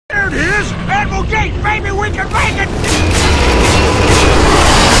gate! Maybe we can make it!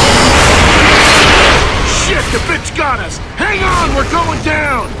 Shit, the bitch got us! Hang on, we're going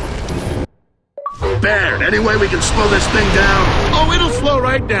down! Baird, any way we can slow this thing down? Oh, it'll slow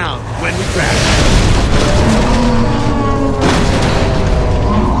right down when we crash.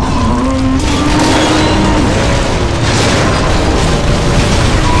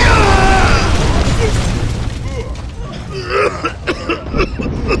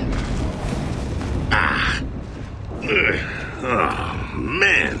 Oh,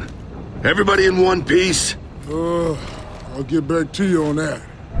 man. Everybody in one piece? I'll get back to you on that.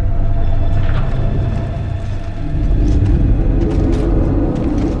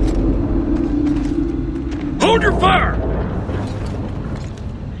 Hold your fire!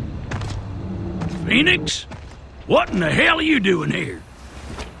 Phoenix? What in the hell are you doing here?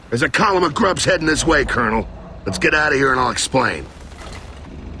 There's a column of grubs heading this way, Colonel. Let's get out of here and I'll explain.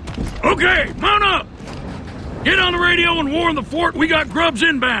 Okay, mount up! Get on the radio and warn the fort we got grubs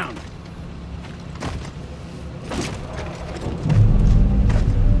inbound.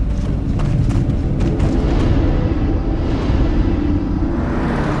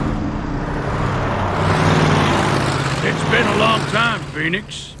 It's been a long time,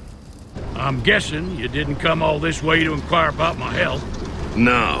 Phoenix. I'm guessing you didn't come all this way to inquire about my health.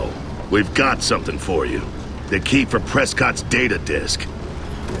 No. We've got something for you. The key for Prescott's data disk.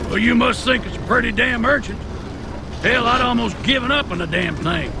 Well, you must think it's pretty damn urgent. Hell, I'd almost given up on the damn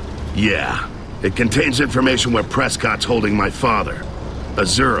thing. Yeah. It contains information where Prescott's holding my father.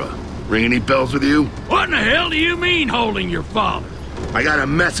 Azura. Ring any bells with you? What in the hell do you mean, holding your father? I got a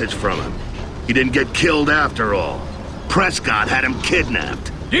message from him. He didn't get killed after all. Prescott had him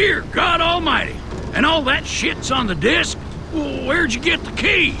kidnapped. Dear God Almighty! And all that shit's on the disc? Well, where'd you get the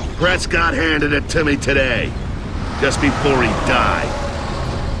key? Prescott handed it to me today. Just before he died.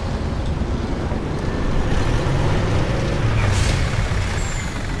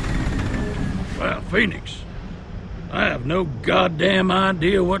 Well, Phoenix, I have no goddamn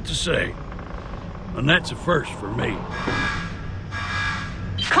idea what to say. And that's a first for me.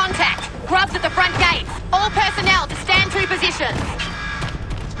 Contact! Grubs at the front gates! All personnel to stand to positions!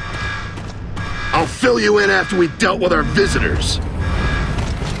 I'll fill you in after we dealt with our visitors.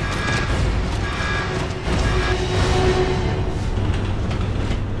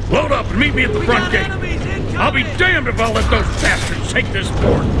 Load up and meet me at the front gate. I'll be damned if I'll let those bastards take this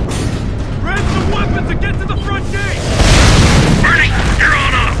fort. Grab some weapons and get to the front gate! Bernie, you're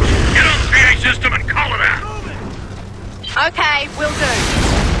on up. Get on the PA system and call it out. Okay, will do.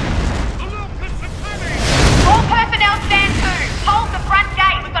 All personnel stand to! Hold the front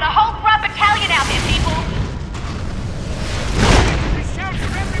gate! We've got a whole grub battalion out there, people!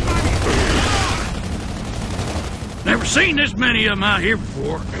 Never seen this many of them out here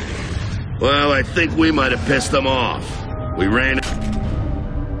before. Well, I think we might have pissed them off. We ran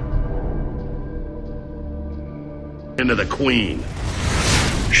into the Queen.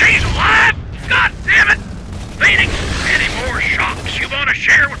 She's alive? God damn it! Phoenix, any more shops you want to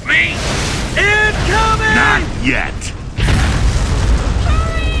share with me? Incoming! Not yet.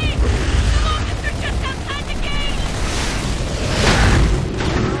 Hurry! The locusts are just outside the gate!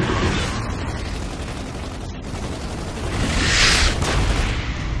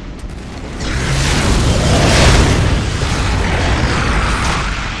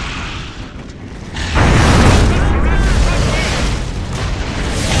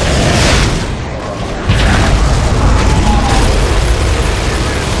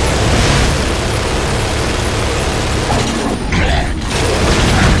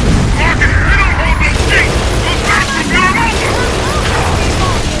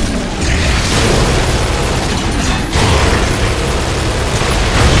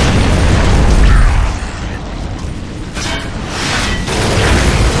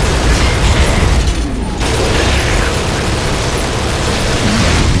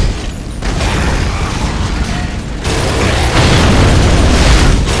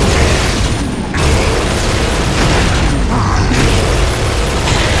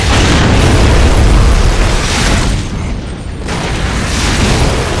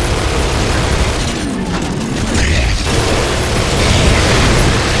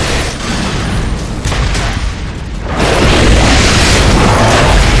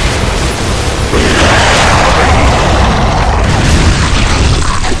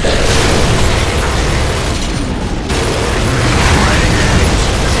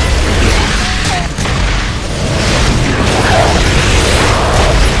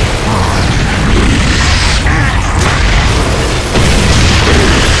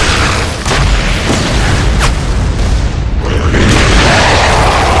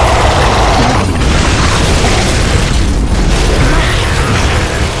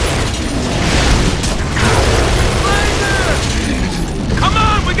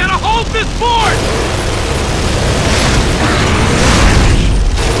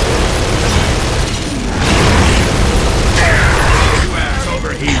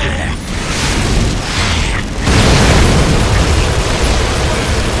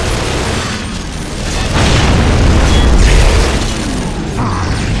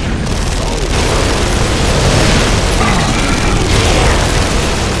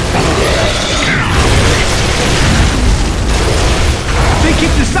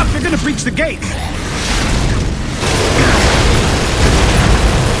 fix the gates!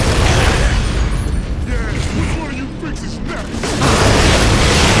 Yeah, which one of you fixes next?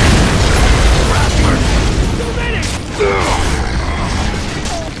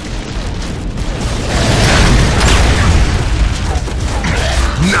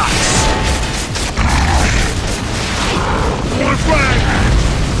 Nuts! One flag!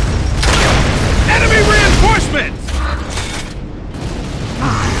 Enemy reinforcements!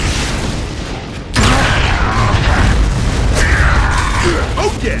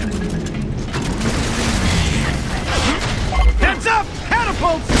 Oh yeah! Heads up!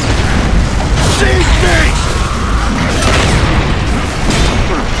 Catapults! Seize base!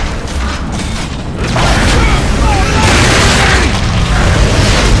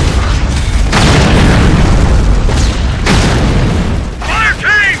 Fire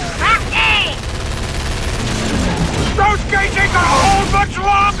team! Front wall! Those gates ain't gonna hold much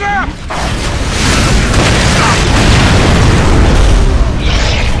longer!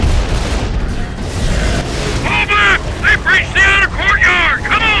 Fall back! They've reached the outer courtyard!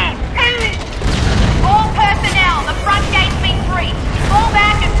 Come on! All personnel, the front gate's been breached. Fall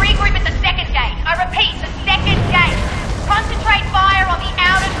back and regroup at the second gate. I repeat, the second gate. Concentrate fire on the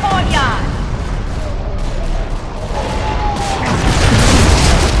outer courtyard.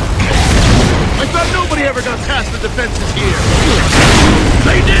 I thought nobody ever got past the defenses here!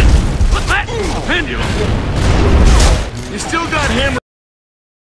 They did! But that pendulum! You still got hammer